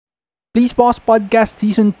Please Pause Podcast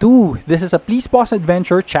Season 2. This is a Please Pause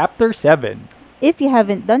Adventure Chapter 7. If you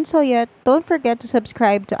haven't done so yet, don't forget to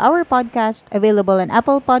subscribe to our podcast, available on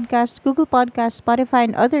Apple Podcasts, Google Podcasts,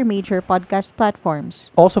 Spotify, and other major podcast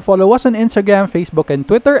platforms. Also follow us on Instagram, Facebook, and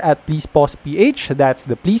Twitter at Please Pause PH. That's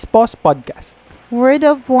the Please Pause Podcast. Word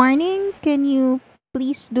of warning, can you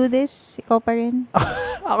please do this? Ikaw pa rin?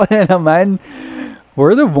 Ako na naman.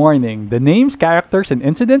 Word of warning, the names, characters, and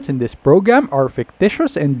incidents in this program are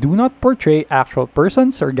fictitious and do not portray actual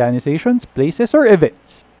persons, organizations, places, or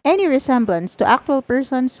events. Any resemblance to actual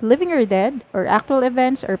persons, living or dead, or actual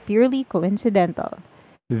events are purely coincidental.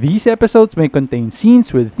 These episodes may contain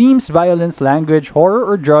scenes with themes, violence, language, horror,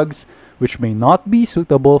 or drugs, which may not be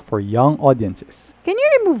suitable for young audiences. Can you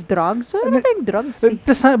remove drugs? Wala tayong drugs eh.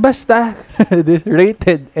 Basta,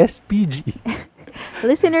 rated SPG.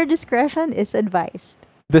 Listener discretion is advised.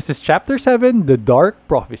 This is Chapter 7, The Dark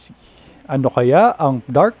Prophecy. Ano kaya ang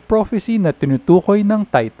Dark Prophecy na tinutukoy ng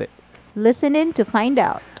title? Listen in to find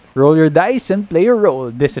out. Roll your dice and play your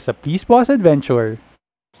role. This is a Please Pause Adventure.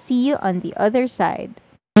 See you on the other side.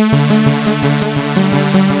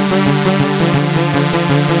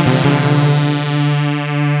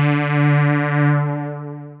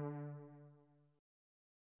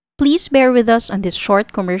 Please bear with us on this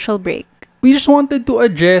short commercial break. We just wanted to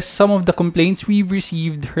address some of the complaints we've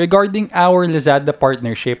received regarding our Lazada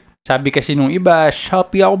partnership. Sabi kasi nung iba,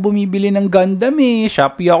 Shopee ako bumibili ng Gundam eh.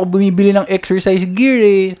 Shopee ako bumibili ng exercise gear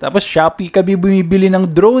eh. Tapos Shopee kami bumibili ng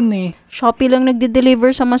drone eh. Shopee lang nagde-deliver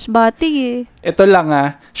sa Masbate eh. Ito lang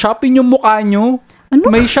Shopee yung mukha nyo. Ano?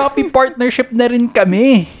 May Shopee partnership na rin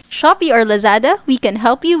kami. Shopee or Lazada, we can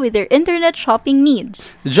help you with your internet shopping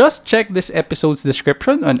needs. Just check this episode's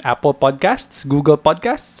description on Apple Podcasts, Google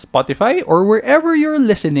Podcasts, Spotify, or wherever you're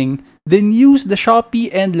listening. Then use the Shopee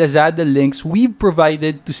and Lazada links we've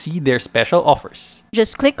provided to see their special offers.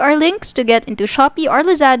 Just click our links to get into Shopee or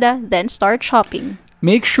Lazada, then start shopping.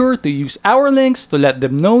 Make sure to use our links to let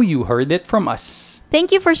them know you heard it from us.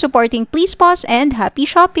 Thank you for supporting Please Pause and happy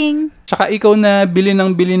shopping! Tsaka ikaw na bili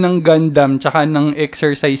ng Gundam tsaka ng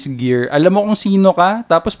exercise gear, alam mo kung sino ka,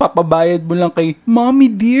 tapos papabayad mo lang kay Mommy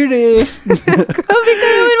Dearest. Grabe ka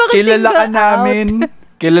naman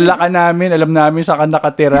Kilala ka namin, alam namin saan ka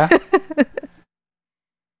nakatira.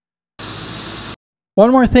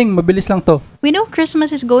 One more thing, mabilis lang to. We know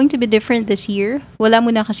Christmas is going to be different this year. Wala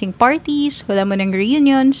muna kasing parties, wala munang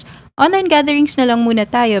reunions. Online gatherings na lang muna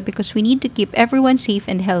tayo because we need to keep everyone safe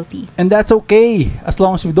and healthy. And that's okay, as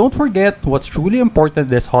long as we don't forget what's truly important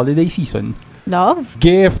this holiday season. Love?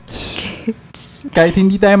 Gifts. Kahit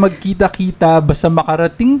hindi tayo magkita-kita, basta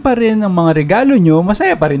makarating pa rin ang mga regalo nyo,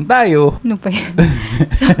 masaya pa rin tayo. Ano pa yan?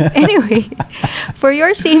 So, anyway, for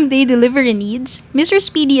your same-day delivery needs, Mr.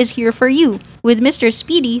 Speedy is here for you. With Mr.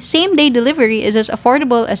 Speedy, same-day delivery is as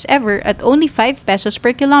affordable as ever at only 5 pesos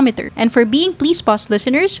per kilometer. And for being Please Pause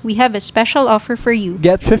listeners, we have a special offer for you.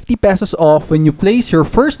 Get 50 pesos off when you place your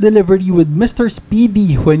first delivery with Mr.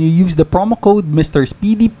 Speedy when you use the promo code Mr.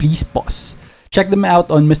 Speedy Please Pause. Check them out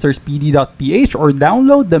on mrspeedy.ph or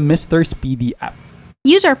download the Mr. Speedy app.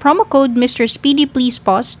 Use our promo code Mr. Speedy Please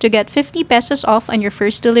Pause to get 50 pesos off on your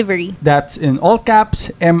first delivery. That's in all caps,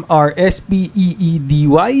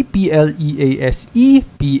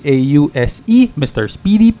 MRSPEEDYPLEASEPAUSE, Mr.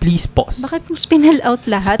 Speedy Please Pause. Bakit mo spell out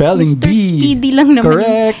lahat? Spelling Mr. bee. Speedy lang naman.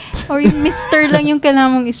 Correct. Or yung Mr. lang yung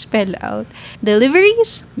kailangan mong spell out.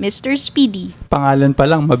 Deliveries, Mr. Speedy. Pangalan pa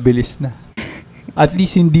lang, mabilis na. At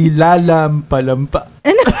least hindi lalampa-lampa.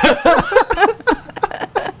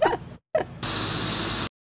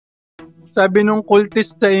 Sabi nung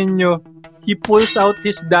cultist sa inyo, he pulls out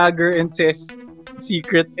his dagger and says,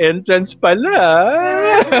 secret entrance pala.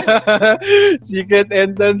 Secret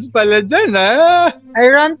entrance pala dyan, ha?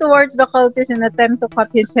 I run towards the cultist and attempt to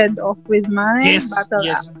cut his head off with my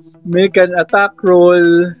battle axe. Make an attack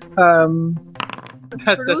roll.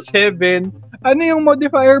 That's a 7. Ano yung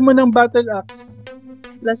modifier mo ng battle axe?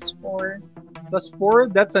 +4.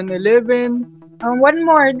 +4? That's an 11. One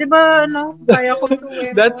more. Di ba, kaya ko to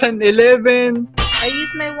That's an 11. I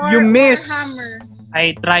use my You miss. Warhammer.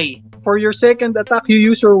 I try. For your second attack, you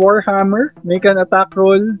use your Warhammer. Make an attack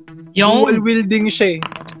roll. Dual Yung, wielding siya eh.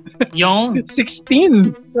 yung,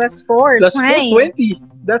 16. +4. +4, 20.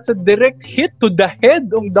 That's a direct hit to the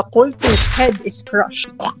head of the cultist. Head is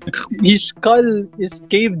crushed. His skull is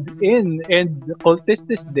caved in and the cultist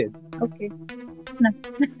is dead. Okay. It's not.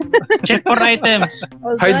 check for items.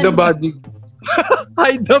 All Hide the done. body.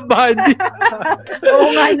 Hide the body.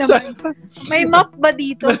 Oo nga naman. May mop ba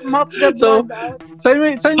dito? Mop the So, blood out. saan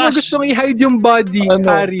mo Flush. gustong i-hide yung body, Ano?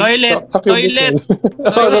 Harry? Toilet. Sa Toilet.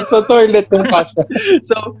 Toilet yung kasha.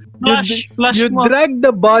 So, Flush you mo. drag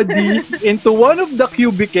the body into one of the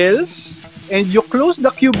cubicles and you close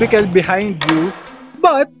the cubicle behind you.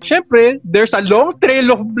 But, syempre, there's a long trail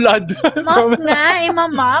of blood. Mop nga,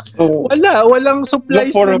 map. So, Walang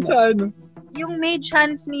supplies Look for dun sa ano. Yung mage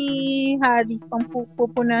hands ni Harry, pang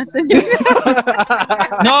pupunasan niya.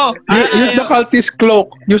 No. use the cultist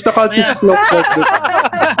cloak. Use the cultist cloak.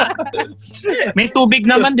 May tubig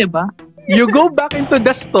naman, di ba? You go back into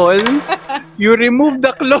the stall, you remove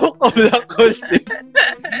the cloak of the cultist.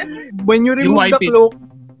 When you remove wipe the it. cloak,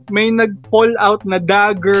 may nag-fall out na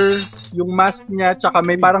dagger, yung mask niya, tsaka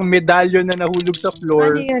may parang medallion na nahulog sa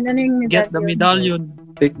floor. Ano yun? Ano yung medallion? Get the medallion.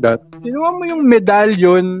 Take that. Kinuha mo yung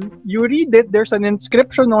medallion, you read it, there's an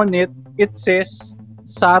inscription on it. It says,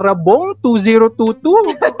 Sarabong 2022.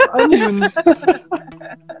 Ano yun?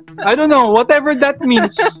 I don't know, whatever that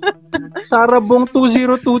means. Sarabong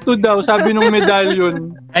 2022 daw, sabi ng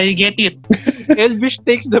medallion. I get it. Elvish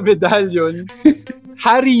takes the medallion.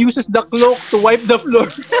 Harry uses the cloak to wipe the floor.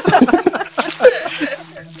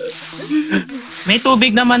 May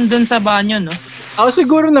tubig naman dun sa banyo, no? Ako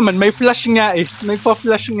siguro naman, may flash nga eh. May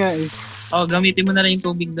pa-flash nga eh. Oh, gamitin mo na lang yung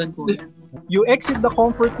tubig dun, kuya. You exit the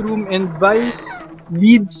comfort room and Vice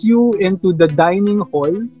leads you into the dining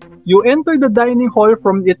hall. You enter the dining hall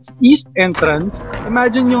from its east entrance.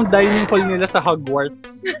 Imagine yung dining hall nila sa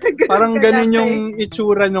Hogwarts. Parang ganun yung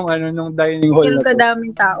itsura nung dining hall Still na to.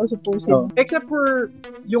 kadaming tao, supposedly. Oh. Except for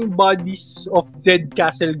yung bodies of dead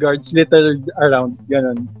castle guards littered around.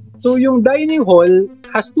 Ganun. So yung dining hall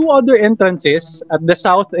has two other entrances at the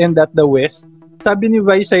south and at the west. Sabi ni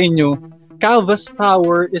Vice sa inyo, Calvas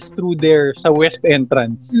Tower is through there sa west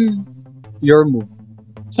entrance. Your move.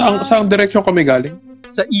 Saan direction kami galing?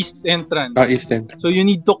 Sa east entrance. East end. So you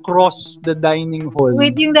need to cross the dining hall.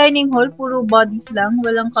 Wait, yung dining hall, puro bodies lang?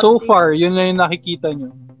 Walang So cultists? far, yun na yung nakikita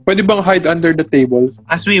nyo. Pwede bang hide under the table?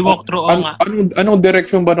 As we walk through, nga. Anong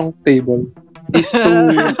direction ba ng table?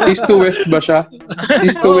 East to west ba siya?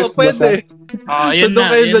 East to west ba siya? Oh, yun doon na,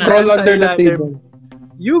 kayo yun na. Crawl Sa under the ilalim. table.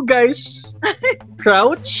 You guys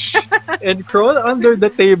crouch and crawl under the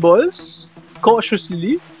tables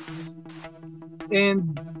cautiously.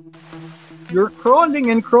 And you're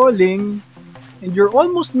crawling and you're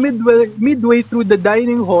almost midway through the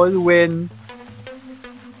dining hall when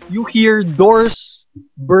you hear doors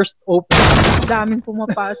burst open. Daming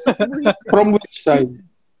pumapasok. From which side?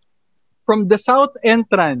 From the south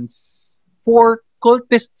entrance, 4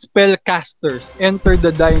 cultist spellcasters enter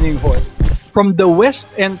the dining hall. From the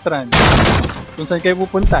west entrance, kung saan kayo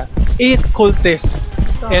pupunta, 8 cultists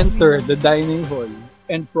enter the dining hall.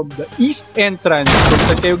 And from the east entrance, kung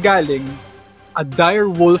saan kayo galing, a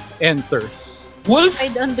dire wolf enters. Wolf?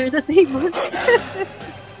 Hide under the table.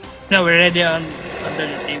 No, we're ready under the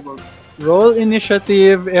tables. Roll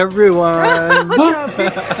initiative, everyone. Wala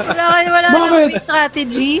Bakit? may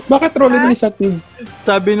strategy. Bakit roll initiative?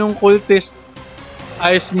 Sabi nung cultist,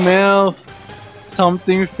 I smell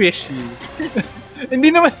something fishy.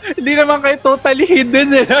 hindi naman kayo totally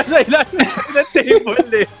hidden eh. Nasa ilalim ng table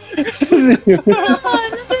eh.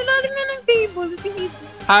 Nasa ilalim na ng table.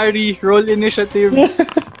 Harry, roll initiative.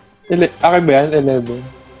 Akin ba yan? 11.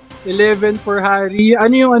 11 for Harry.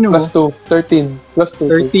 Ano yung ano mo? Plus 2. 13. Plus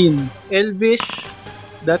 2. 13. Elvish,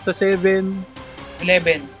 that's a 7.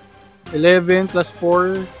 11. 11 plus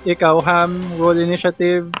 4. Ikaw, Ham, roll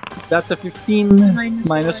initiative. That's a 15.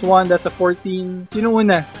 Minus 1, that's a 14. Sino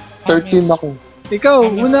una? 13 ako. Ikaw,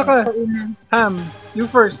 Minus una ka. Una. Ham, you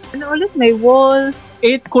first. Ano ulit? May wall.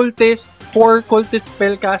 8 cultists, 4 cultist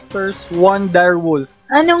spellcasters, 1 dire wolf.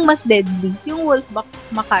 Anong mas deadly? Yung wolf ba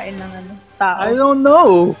makain ng tao? I don't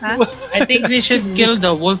know. I think we should kill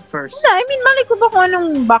the wolf first. I mean, mali ko ba kung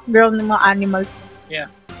anong background ng mga animals?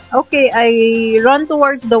 Yeah. Okay, I run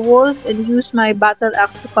towards the wolf and use my battle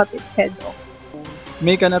axe to cut its head off.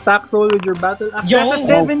 Make an attack roll with your battle axe. Yo! That's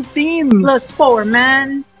a 17! Plus 4,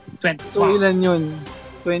 man. 20. So, ilan yun?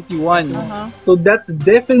 21. Uh-huh. So, that's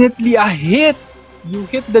definitely a hit! You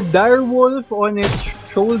hit the dire wolf on its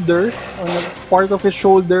shoulder, on a part of its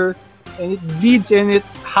shoulder, and it bleeds and it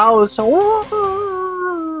howls. Ikaw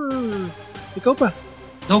pa.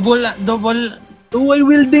 Double. Dual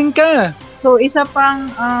wielding ka. So, isa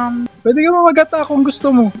pang Pwede ka mamagata kung gusto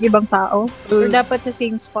mo. ibang tao? Or dapat sa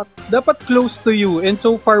same spot? Dapat close to you. And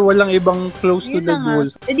so far, walang ibang close to Yun the na nga.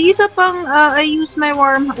 wolf. E di isa pang, I use my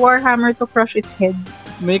warhammer to crush its head.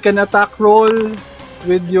 Make an attack roll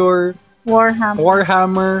with your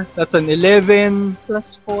Warhammer, that's an 11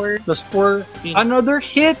 Plus 4. plus 4. Another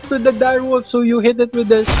hit to the direwolf. So you hit it with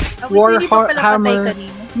the Hindi pa pala patay Warhammer.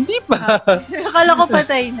 kanina. Hindi pa. Akala ko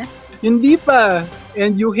patay na. Hindi pa.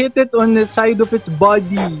 And you hit it on the side of its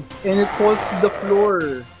body and it falls to the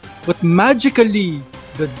floor. But magically,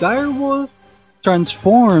 the direwolf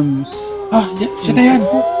transforms Siya na yan.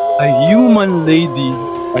 a human lady.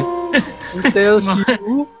 Ay.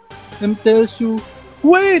 And tells you,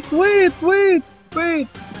 wait.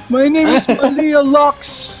 My name is Malia Lux.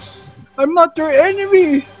 I'm not your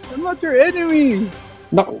enemy.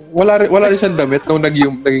 Wala rin siyang damit nung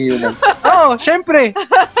naging human. Oh, syempre.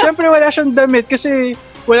 Syempre wala siyang damit kasi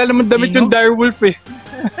wala naman damit Sino? yung direwolf eh.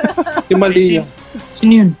 Si Malia.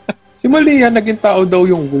 Sino yun? Si Malia, naging tao daw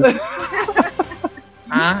yung wolf.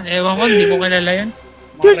 Ewan ko, hindi ko kilala yun.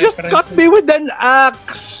 You just cut me with an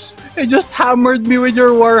axe. You just hammered me with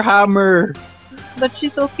your warhammer. But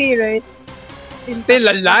she's okay, right?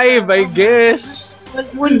 Still alive, I guess. Well,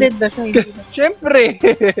 wounded ba siya? Hindi ba? Syempre.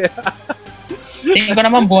 Tingin ko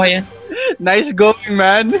naman buhay yan. Nice going,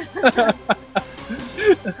 man.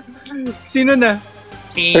 Sino na?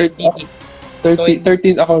 Si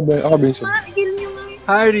 13 ako ba yun? Heal niyo nga.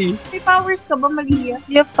 Harry. May powers ka ba, Malia? Do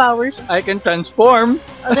you have powers? I can transform.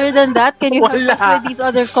 Other than that, can you help Wala. us with these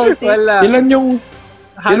other cultists? Wala. Ilan yung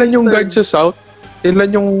Hamster. guard sa south? Ilan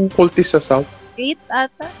yung cultist sa south? 8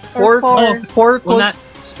 ata? Or Four 4? Una,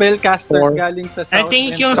 spellcasters Four. galing sa I south. think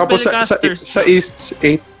and- yung Tapos spellcasters. sa east,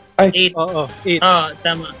 8. 8. Oo, 8.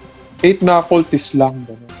 Tama. 8 na cultist lang.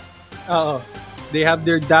 Oo. They have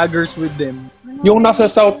their daggers with them. Yung nasa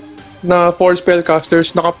south na 4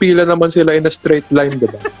 spellcasters, nakapila naman sila in a straight line,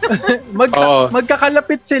 diba? Oo.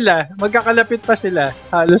 Magkakalapit sila. Magkakalapit pa sila.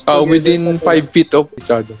 Halos Within 5 feet of each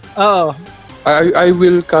other. Oo. I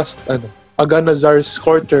will cast, Aganazar's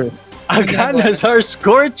Scorcher. Aganazar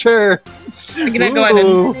Scorcher. Ang ginagawa nun.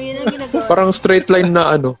 Ooh. Ayun ang ginagawa. Parang straight line na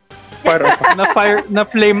fire attack. na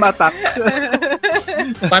flame attack.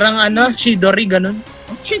 Parang Chidori, ganun.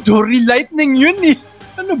 Chidori lightning yun eh.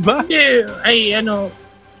 Ano ba? Hindi,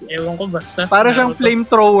 ewan ko basta. Para siyang Naruto.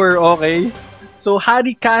 flamethrower, okay? So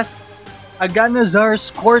Harry casts Aganazar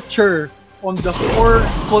Scorcher on the 4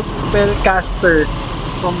 cult spellcasters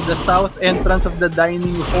from the south entrance of the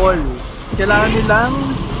dining hall. Kailangan nilang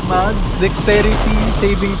mag-dexterity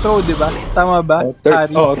saving throw, di ba? Tama ba,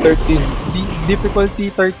 Harry? 13. Difficulty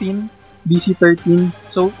 13, DC 13.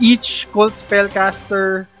 So each cult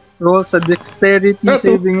spellcaster rolls a dexterity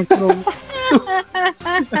saving throw.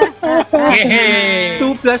 Yehey!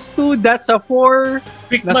 2 plus 2, that's a 4.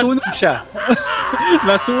 Quick Nasunog maths. siya.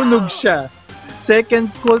 Nasunog siya. Second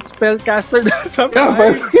cult spellcaster, that's a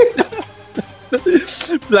 5.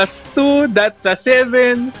 Plus 2, that's a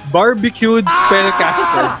 7. Barbecued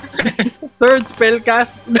spellcaster. Third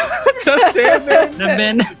spellcast, that's a 7.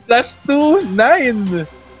 Naben. Plus 2, 9.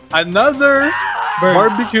 Another Burn.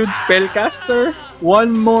 barbecued spellcaster.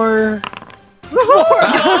 One more.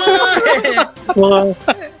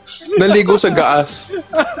 Naligo sa gaas.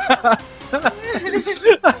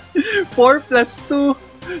 4 plus 2,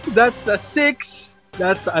 that's a 6.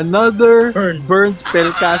 That's another burn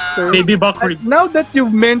spellcaster. Baby back ribs. Now that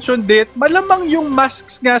you've mentioned it, malamang yung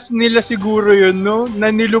masks nga nila siguro yun, no? Na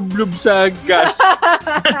nilublob sa gas.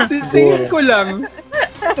 Tingin ko lang.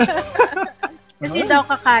 Kasi daw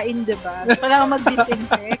kakain, di ba? Kailangan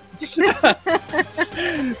mag-disinfect.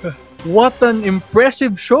 What an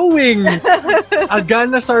impressive showing!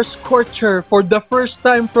 Aganazar Scorcher for the first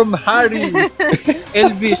time from Harry.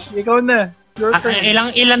 Elvish, ikaw na. Your turn.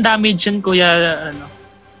 Ilang damage yun, Kuya,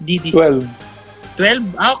 Didi? 12. 12?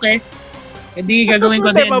 Okay. Hindi gagawin ko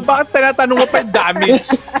din. Bakit tinatanong mo pa yung damage?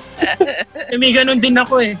 May ganun din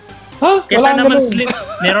ako eh. Ha? Kesa Wala naman ganun. sleep.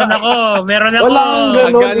 Meron ako. Wala kang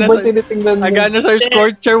ganun. Aganazar- Ibang tinitingnan mo. Aganazar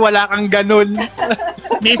Scorcher, wala kang ganun.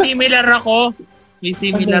 May similar ako. May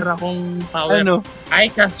similar akong power. Ano?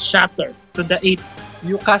 I cast Shatter to the 8.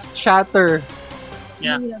 You cast Shatter.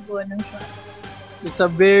 Yeah. Hindi ginagawa ng siya. It's a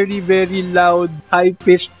very, very loud,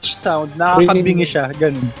 high-pitched sound. Nakakabingi siya.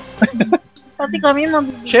 Ganun. Pati kami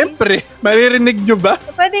mabibigay. Siyempre, maririnig nyo ba?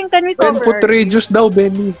 Pwede can we 10 foot cover? radius daw,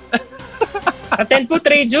 Benny. 10 foot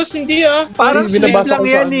radius, hindi Parang Ay, slip binabasa lang ko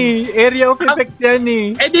sa yan eh. Area of effect yan eh.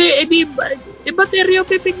 ba't area of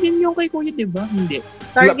effect din yung kay Kuya, di ba? Hindi.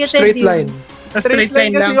 Targeted Straight din. line. Straight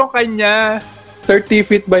line kasi lang. yung kanya. 30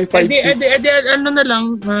 feet by 5 feet. Ano na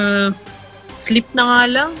lang, sleep na nga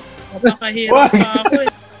lang. Napakahirap pa ako eh.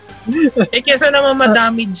 Kesa naman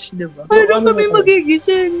ma-damage, di ba? Paano kami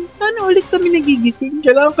magigising? Paano ulit kami nagigising?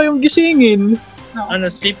 Kailangan kayong gisingin.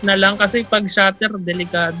 Sleep na lang kasi pag shatter,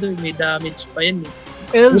 delikado eh. May damage pa yan eh.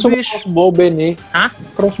 Gusto mo Elvish, crossbow, Ben eh. Ha?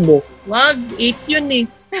 Crossbow. Wag, 8 yun eh.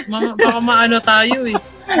 Baka maano tayo eh.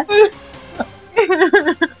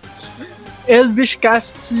 Elvish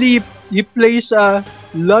casts sleep. He plays a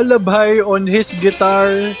lullaby on his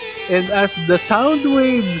guitar, and as the sound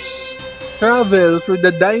waves travel through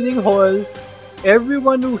the dining hall,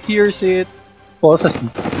 everyone who hears it falls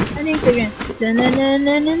asleep. Ano yung ganyan?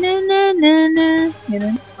 Na-na-na-na-na-na-na-na.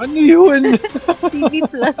 Ganun. Ano yun? TV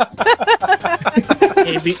Plus.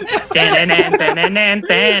 Tenen, tenen,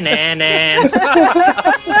 tenen.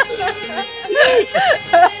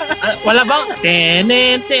 Wala bang?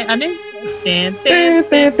 Tenen, ano yun? Tenen,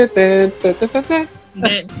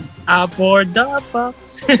 Hindi. For the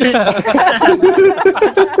box.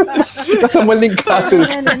 Nasa maling castle.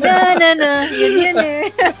 Na-na-na-na. Yun eh.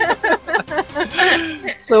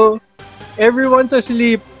 So, everyone's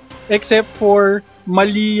asleep except for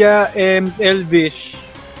Malia and Elvish.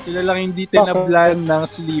 Sila lang hindi tinablan ng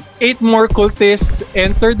sleep. 8 more cultists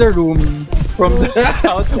enter the room from the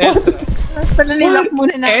south entrance. Palalilak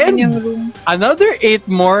muna natin And- yung room. Another 8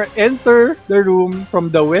 more enter the room from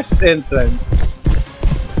the west entrance.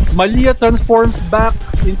 Malia transforms back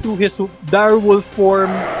into his direwolf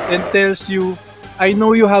form and tells you, I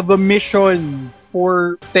know you have a mission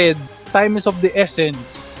for Ted. Time is of the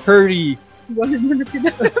essence. Hurry. Walid mo na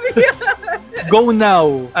sinasabi. Go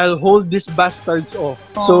now. I'll hold these bastards off.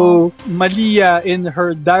 So, Malia in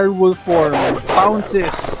her direwolf form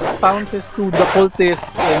pounces to the cultist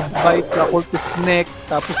and bites the cultist's neck.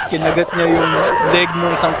 Tapos kinagat niya yung leg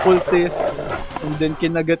ng isang cultist. And then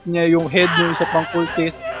kinagat niya yung head ng isa pang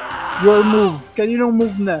cultist. Your move. Kaninong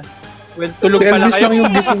move na? Well, tulog pala Elvis kayo. lang yung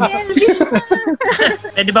gising.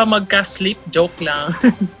 Eh, di ba magka-sleep? Joke lang.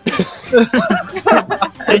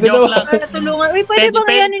 Pwede Joke naman. lang. Para tulungan. Uy, pwede Pwede- bang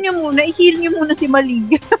i-ano niyo muna? I-heal niyo muna si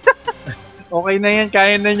Malig. Okay na yan.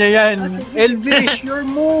 Kaya na niya yan. Elvish, your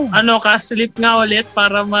move. Ano, ka-sleep nga ulit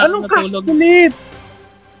para Anong matulog. ka-sleep?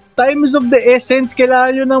 Time is of the essence.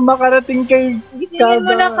 Kailangan nyo nang makarating kay Gisingin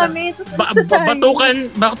mo Kaba. na kami.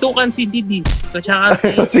 Batukan si Didi. Tsaka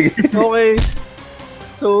si... Sige. Okay.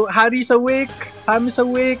 So, Harry's awake. Ham is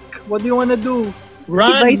awake. What do you wanna do?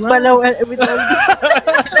 Run, Device run. pala with all this.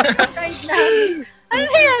 Kahit na. Ano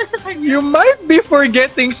nangyari sa kanya? You might be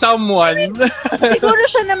forgetting someone. Siguro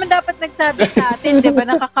siya naman dapat nagsabi sa atin, di ba?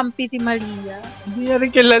 Nakakampi si Malia. Hindi niya rin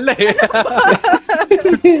kilala eh.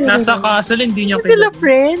 Nasa castle, hindi niya Sila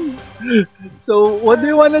friend. So, what do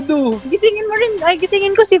you wanna do? Gisingin mo rin. Ay,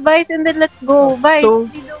 gisingin ko si Vice and then let's go. Vice, So,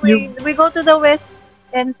 lead the way. We go to the west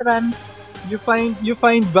entrance. You find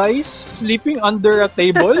Vice sleeping under a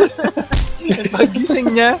table. And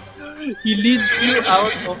pagising niya, he leads you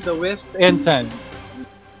out of the west entrance.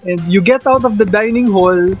 And you get out of the dining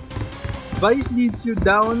hall. Vice leads you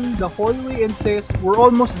down the hallway and says, we're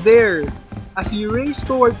almost there. As you race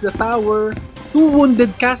towards the tower, 2 wounded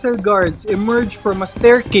castle guards emerge from a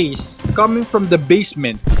staircase coming from the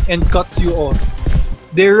basement and cuts you off.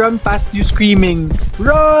 They run past you screaming,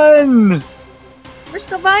 run! Where's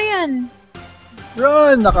Kabayan?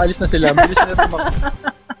 Run! Nakaalis na sila. Bilis na tumakbo.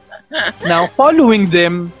 Now, following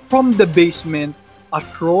them from the basement, a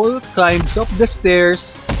troll climbs up the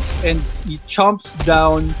stairs and he chomps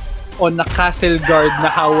down on a castle guard na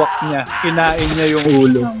hawak niya. Kinain niya yung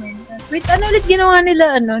ulo. Oh my God. Wait, ano ulit ginawa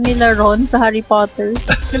nila Ron sa Harry Potter?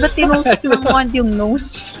 Diba tinusok ng wand yung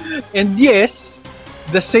nose? And yes,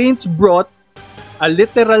 the saints brought a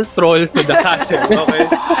literal troll to the castle. Okay?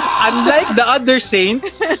 Unlike the other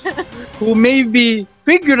saints, who may be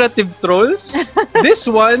figurative trolls, this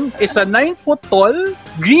one is a 9-foot tall,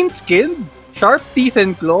 green-skinned, sharp teeth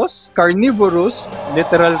and claws, carnivorous,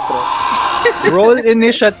 literal troll. Roll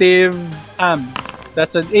initiative,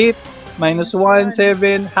 That's an 8, minus 1,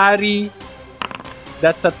 7. Harry,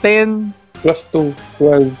 that's a 10. Plus 2,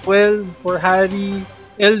 12. 12 for Harry.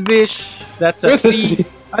 Elvish, that's a 3.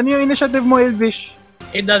 Ano yung initiative mo, Elvish?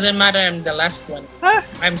 It doesn't matter, I'm the last one. Ha?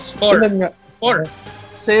 I'm 4. Ilan nga? 4.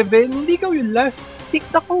 7? Hindi ikaw yung last.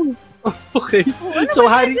 6 ako. Okay. So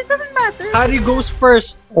Harry, It doesn't matter. Harry goes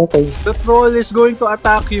first. Okay. The troll is going to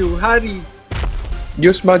attack you. Harry,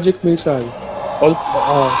 Use magic missile. All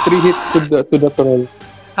 3 hits to the troll.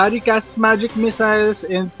 Harry casts magic missiles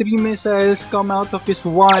and 3 missiles come out of his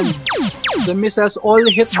wand. The missiles all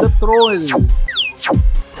hit the troll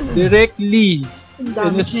directly Ang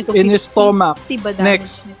damage nito. in his stomach. 50 ba damage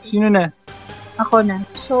Next, nito? sino na? Ako na.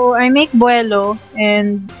 So, I make buelo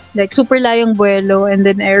and like super layong buelo and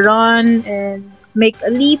then I run and make a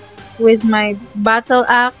leap with my battle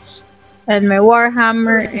axe and my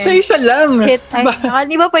warhammer and Isa-isa lang. hit. Ay,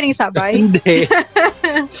 di ba pwedeng sabay? Hindi.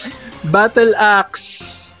 Battle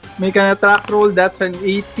axe. Make an attack roll. That's an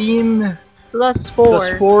 18. Plus 4. Plus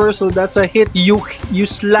 4, so that's a hit. You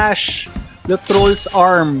slash the troll's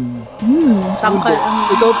arm. Tangkal.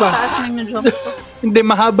 Ikaw pa. Taas na yung jump ko. Hindi,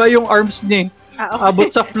 mahaba yung arms niya. Okay. Abot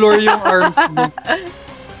sa floor yung arms niya.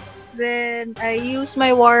 Then, I use my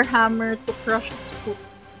Warhammer to crush its foot.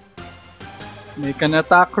 Make an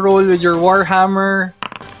attack roll with your Warhammer.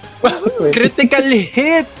 Critical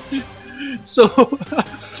hit! So,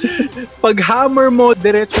 pag hammer mo,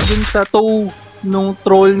 diretso dun sa toe nung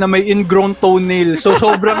troll na may ingrown toenail. So,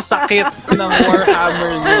 sobrang sakit ng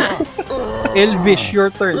Warhammer niya. Elvish, your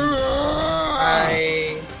turn.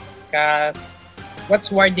 I cast... What's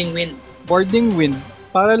Warding Wind? Warding Wind.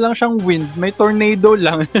 Para lang siyang wind. May tornado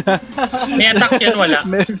lang. May attack yan, wala?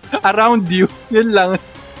 Around you. Yun lang.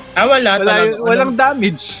 Wala talaga. Walang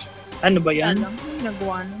damage. Ano ba yan? Alam ko,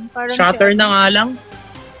 ginagawa nun. Parang Shatter na nga lang?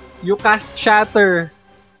 You cast Shatter.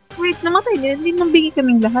 Wait, namatay din. Hindi nang bigay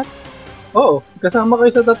kaming lahat. Oo. Kasama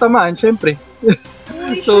kayo sa tatamaan, syempre.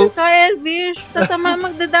 Uy, So- sure ka, Elvish. Tatama,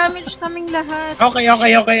 magda-damage kaming lahat. Okay.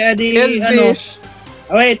 Adi, Elvish.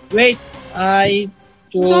 Wait. I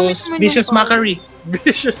choose Dami naman Vicious yung Mockery.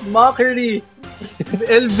 Vicious Mockery.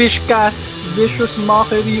 Elvish casts Vicious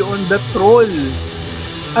Mockery on the troll.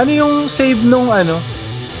 Ano yung save nung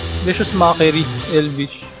Vicious Mockery,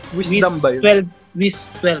 Elvish? Wisdom ba yun?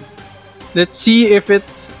 12. Let's see if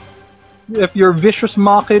your Vicious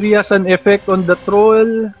Mockery has an effect on the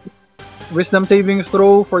troll. Wisdom saving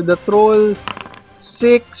throw for the troll.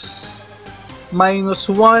 6 minus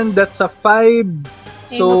 1, that's a 5.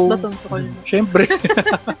 So, ba tong troll? syempre.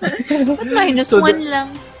 Minus So, 1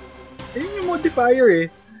 lang. Yun yung modifier eh.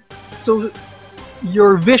 So,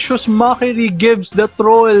 your Vicious Mockery gives the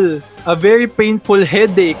troll a very painful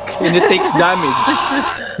headache and it takes damage.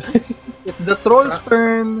 It's the troll's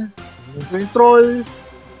turn. Yung troll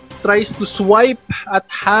tries to swipe at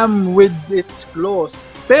Ham with its claws.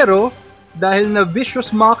 Pero, dahil na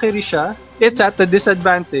Vicious Mockery siya, it's at a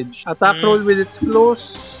disadvantage. Attack roll with its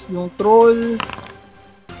claws. Yung troll,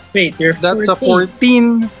 Wait, you're 14. that's a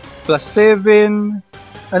 14 plus 7.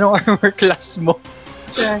 Anong armor class mo?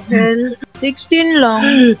 Dahil 16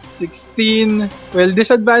 lang. 16. Well,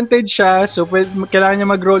 disadvantage siya. So, kailangan niya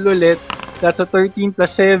mag-roll ulit. That's a 13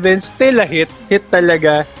 plus 7. Still a hit. Hit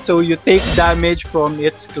talaga. So, you take damage from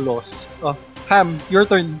its claws. Oh, Ham, your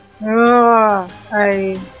turn.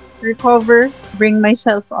 I recover, bring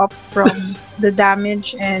myself up from the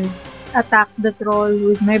damage, and attack the troll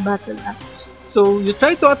with my battle axe. So, you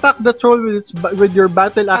try to attack the troll with your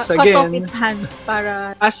battle axe Cut off again. its hand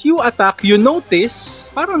para... As you attack, you notice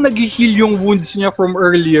parang nag-heal yung wounds niya from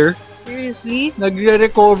earlier. Seriously?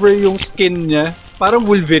 Nagre-recover yung skin niya. Parang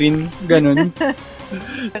Wolverine. Ganun.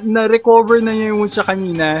 Na-recover na niya yung wounds niya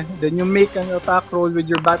kanina. Then you make an attack roll with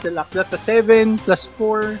your battle axe. That's a 7 plus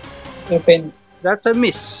 4. Open. That's a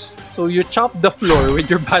miss. So you chop the floor with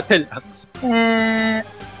your battle axe.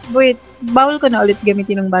 Wait, bawal ko na ulit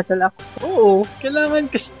gamitin ng battle axe. Oo,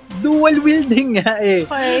 kailangan kasi dual wielding nga eh.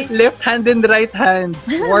 Okay. Left hand and right hand.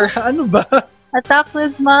 Or ano ba? Attack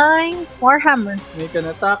with my Warhammer. Make an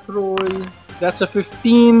attack roll. That's a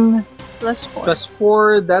 15 Plus 4. plus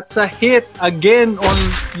 4. That's a hit. Again,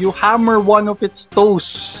 you hammer one of its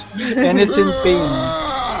toes. And it's in pain.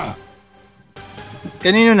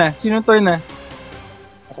 Kanino na? Sino turn na?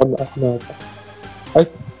 Ako na. Ay,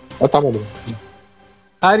 tama ba?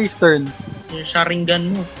 Harry's turn. Yung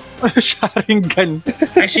Sharingan mo. Sharingan.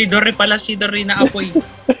 Ay, Shidori na apoy.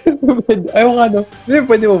 Ayaw nga, no?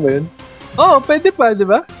 Pwede mo ba yun? Oo, pwede pa, di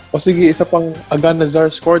ba? O sige, isa pang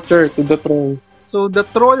Aganazar Scorcher to the troll. So the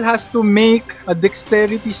troll has to make a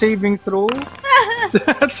dexterity saving throw.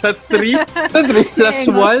 That's a 3 plus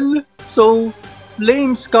 1. So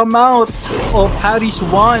flames come out of Harry's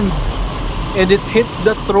wand and it hits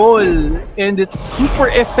the troll and it's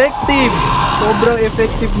super effective. Sobrang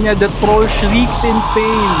effective niya. The troll shrieks in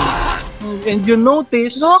pain. And you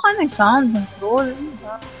notice... Gawa ka ng sound ng troll.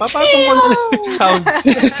 Papatong ko na lang yung sounds.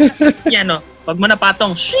 Yan o. Pag mo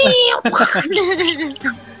napatong,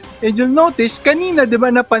 And you'll notice, kanina, di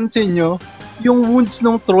ba napansin nyo, yung wounds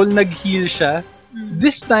ng troll nag-heal siya.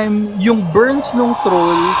 This time, yung burns ng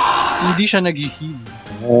troll, hindi siya nag-heal.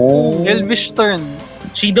 Oh. Elvish turn.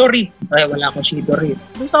 Shidori. Ay, wala akong Shidori.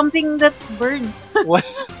 Do something that burns.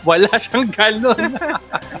 Wala siyang galon.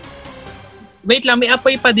 Wait lang, may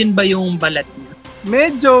apoy pa din ba yung balat niya?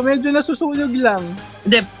 Medyo nasusunog lang.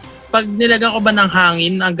 Hindi, pag nilagyan ko ba ng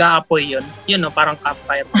hangin, nag-aapoy yun. Yun o, parang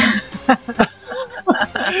campfire.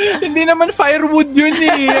 Hindi naman firewood yun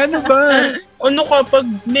eh. Ano ba? Ano kapag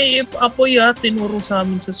may apoy tinuro sa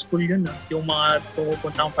amin sa school yun yung mga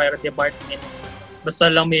pumupunta ng fire department. Basta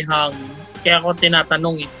lang may hangin. Kaya ako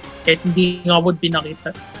tinatanong kahit hindi nga wood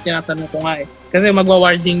pinakita. tinatanong ko nga eh. Kasi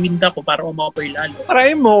magwa-warding wind ako para umoffer lalo.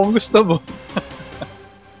 Try mo kung gusto mo.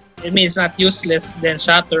 I mean, it's not useless, then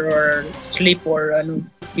shatter or sleep or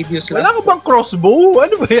reduce lang. Wala ka bang crossbow?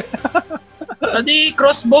 Ano ba yan? Adi,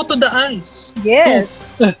 crossbow to the eyes.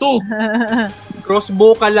 Yes. Two.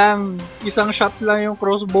 Crossbow ka lang. Isang shot lang yung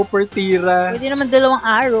crossbow per tira. Pwede naman 2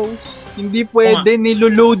 arrows. Hindi pwede.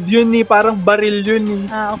 Niloload yun eh. Parang baril yun eh.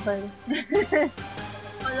 Ah, okay.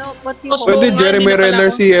 Hello, what's your Crossbow. Pwede nga, Jeremy hindi na pala Renner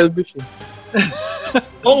ako. si Elvis.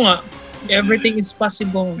 Oo nga. Everything is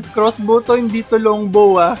possible. Crossbow to, hindi to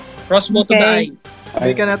longbow ah. Crossbow to the eye.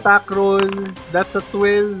 Make an attack roll. That's a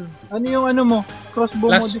 12. Ano yung ano mo? Crossbow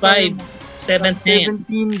Plus modifier 5. mo. 17.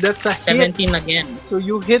 17. That's a hit. 17 again. So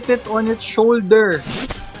you hit it on its shoulder.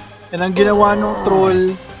 And ang ginawa nung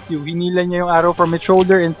troll, hinila niya yung arrow from its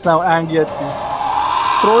shoulder and it's now angry at you.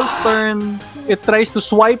 Troll's turn. It tries to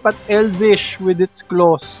swipe at Elvish with its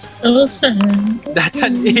claws. That's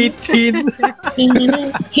an 18.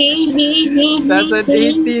 That's an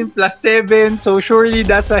 18 plus 7. So surely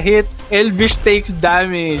that's a hit. Elvish takes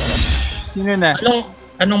damage. Sino na?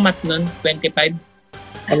 Anong mat nun? 25?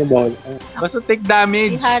 Ano ba? Basta take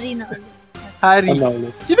damage. Si Harry na ulit. Harry. Ano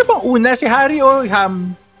ulit? Sino bang una? Si Harry o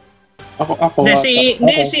Ham? Ako. Si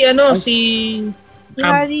Si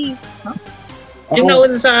Harry. yung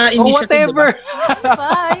nauna sa O initiative. whatever.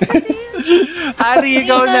 Bye. Kasi Harry,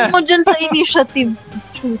 ikaw na. mo dyan sa initiative.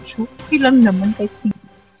 Chuchu. Ilang naman kahit si...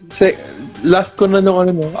 Last ko na nung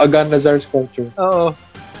Aganazar Scorcher. Oo.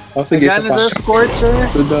 Sige, isa pa. Ganazar Scorcher.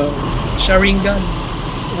 To the... Sharingan.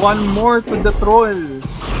 One more to the troll.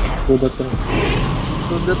 To the throne.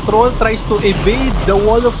 So the troll tries to evade the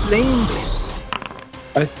wall of flames.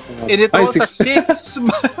 Ay, And it rolls a 6.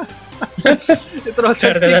 It rolls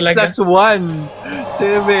a 6 plus 1.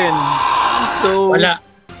 7. So, Wala.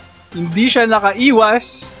 hindi siya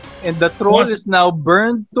nakaiwas. And the troll Was- is now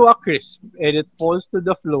burned to a crisp. And it falls to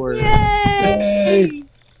the floor. Yay!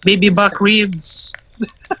 Baby back ribs.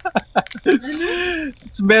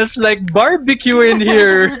 It smells like barbecue in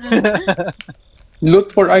here.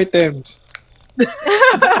 Loot for items.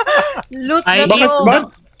 Loot Ay, the Bakit? troll.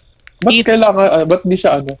 Ba't kailangan, ba't di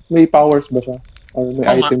siya may powers ba siya? Or may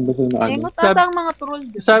Oo nga. item ba siya na Engot ata ang mga troll.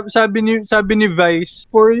 Sabi ni Vice,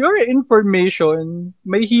 for your information,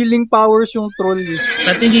 may healing powers yung troll.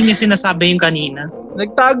 At hindi niya sinasabi yung kanina.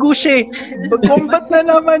 Nagtago siya eh. Combat na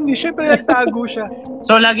naman eh. Siyempre nagtago siya.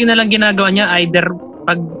 So, lagi na lang ginagawa niya either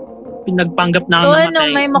pag pinagpanggap na So namatay,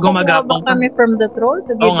 may makukuha ba gumagapang kami from the troll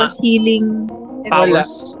to give Oo nga. us healing?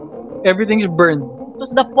 powers. Everything's burned. It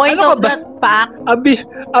was the point Ano of ka ba? that pack.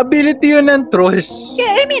 Ability yun ng trolls. Yeah,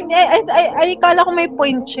 I mean, I kala ko may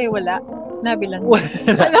point siya. Wala. Sinabi lang.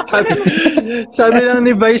 sabi lang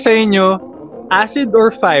ni Vice sa inyo, acid or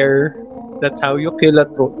fire, that's how you kill a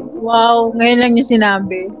troll. Wow, ngayon lang niya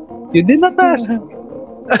sinabi. You did not ask.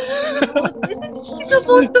 Isn't he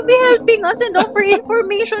supposed to be helping us and offer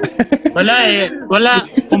information? Wala eh. Wala.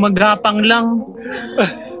 Kumagapang lang.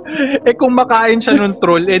 Eh kung makain siya nung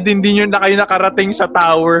troll, eh hindi nyo na kayo nakarating sa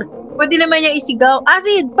tower. Pwede naman niya isigaw,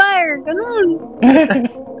 acid, fire, ganun.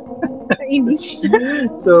 Kainis.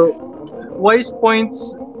 So, Wise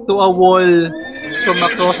points to a wall from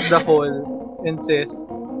across the hall and says,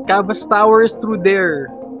 Kava's tower is through there.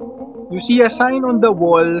 You see a sign on the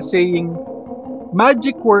wall saying,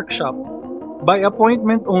 Magic Workshop, by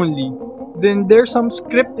appointment only. Then there's some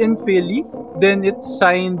script in Philly. Then it's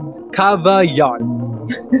signed Kava Yarn.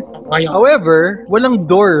 Ayun. However, walang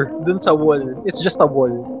door dun sa wall. It's just a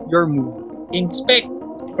wall. Your move. Inspect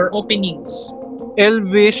for openings.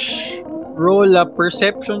 Elvish, roll a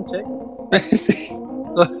perception check.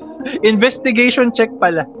 Investigation check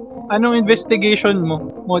pala. Anong investigation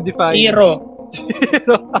mo? Modify. 0.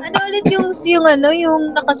 Ano ulit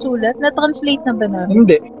yung nakasulat? Na-translate na ba namin?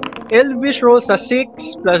 Hindi. Elvish rolls a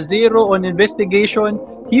 6 plus 0 on investigation.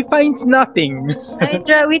 He finds nothing.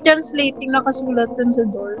 We translating nakasulat dun sa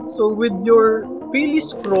door. So with your Philly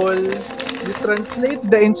scroll, you translate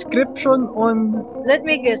the inscription on... Let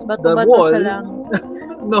me guess, The bato-bato wall. sa lang.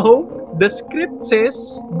 No, the script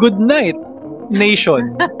says, Good night,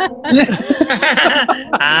 nation.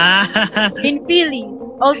 In Philly,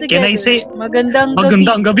 all together. Can I say, Magandang gabi.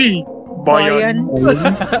 magandang gabi. Bayan.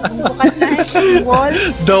 Bukas na yung wall.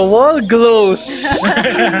 The wall glows.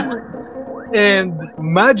 And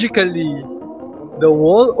magically, the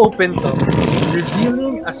wall opens up,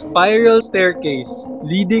 revealing a spiral staircase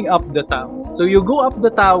leading up the tower. So you go up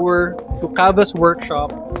the tower to Kava's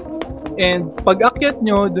workshop, and pag akyat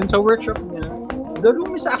nyo dun sa workshop niya, the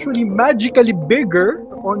room is actually magically bigger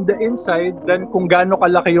on the inside than kung gaano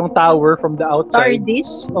kalaki yung tower from the outside.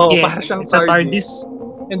 TARDIS. Oh, Yeah, para siyang it's a TARDIS.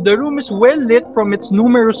 TARDIS. And the room is well lit from its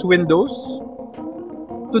numerous windows.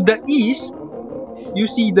 To the east, you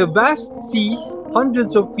see the vast sea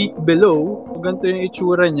hundreds of feet below. Ganito yung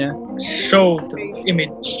itsura niya. Show the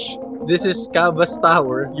image. This is Cavas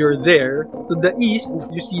Tower. You're there. To the east,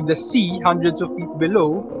 you see the sea hundreds of feet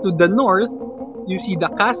below. To the north, you see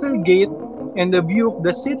the castle gate and the view of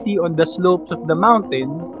the city on the slopes of the mountain.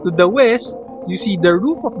 To the west, you see the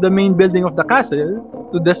roof of the main building of the castle.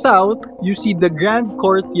 To the south, you see the grand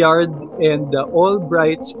courtyard and the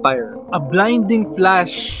all-bright spire. A blinding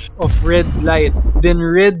flash of red light, then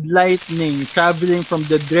red lightning traveling from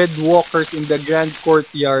the dread walkers in the grand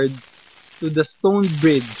courtyard to the stone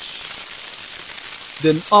bridge.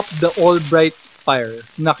 Then up the all-bright spire.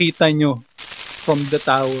 Nakita nyo from the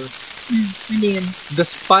tower. Ano yun? The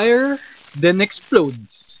spire then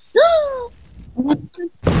explodes. What?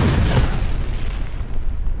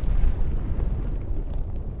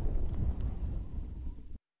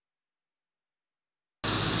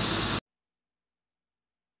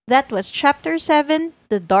 That was Chapter 7,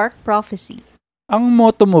 The Dark Prophecy. Ang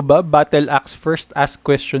motto mo ba, battle axe first, ask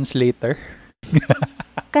questions later?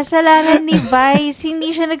 Kasalanan ni Vice,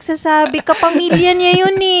 hindi siya nagsasabi. Kapamilya niya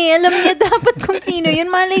yun eh. Alam niya dapat kung sino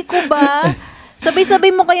yun. Malay ko ba?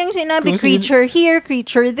 Sabay-sabay mo kayang sinabi, creature here,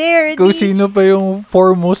 creature there. Kung sino pa yung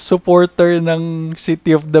foremost supporter ng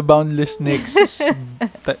City of the Boundless Nexus.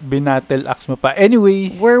 Binatel axe mo pa.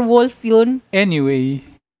 Anyway. Werewolf yun. Anyway,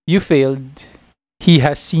 you failed. He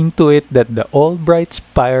has seen to it that the all-bright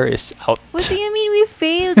spire is out. What do you mean we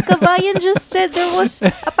failed? Kabayan just said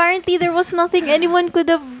apparently there was nothing anyone could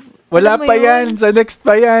have... Wala pa yan. Sa next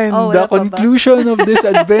pa yan. Oh, the conclusion of this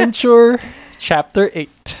adventure, Chapter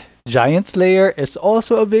 8. Giant Slayer is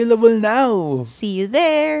also available now. See you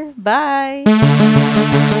there. Bye.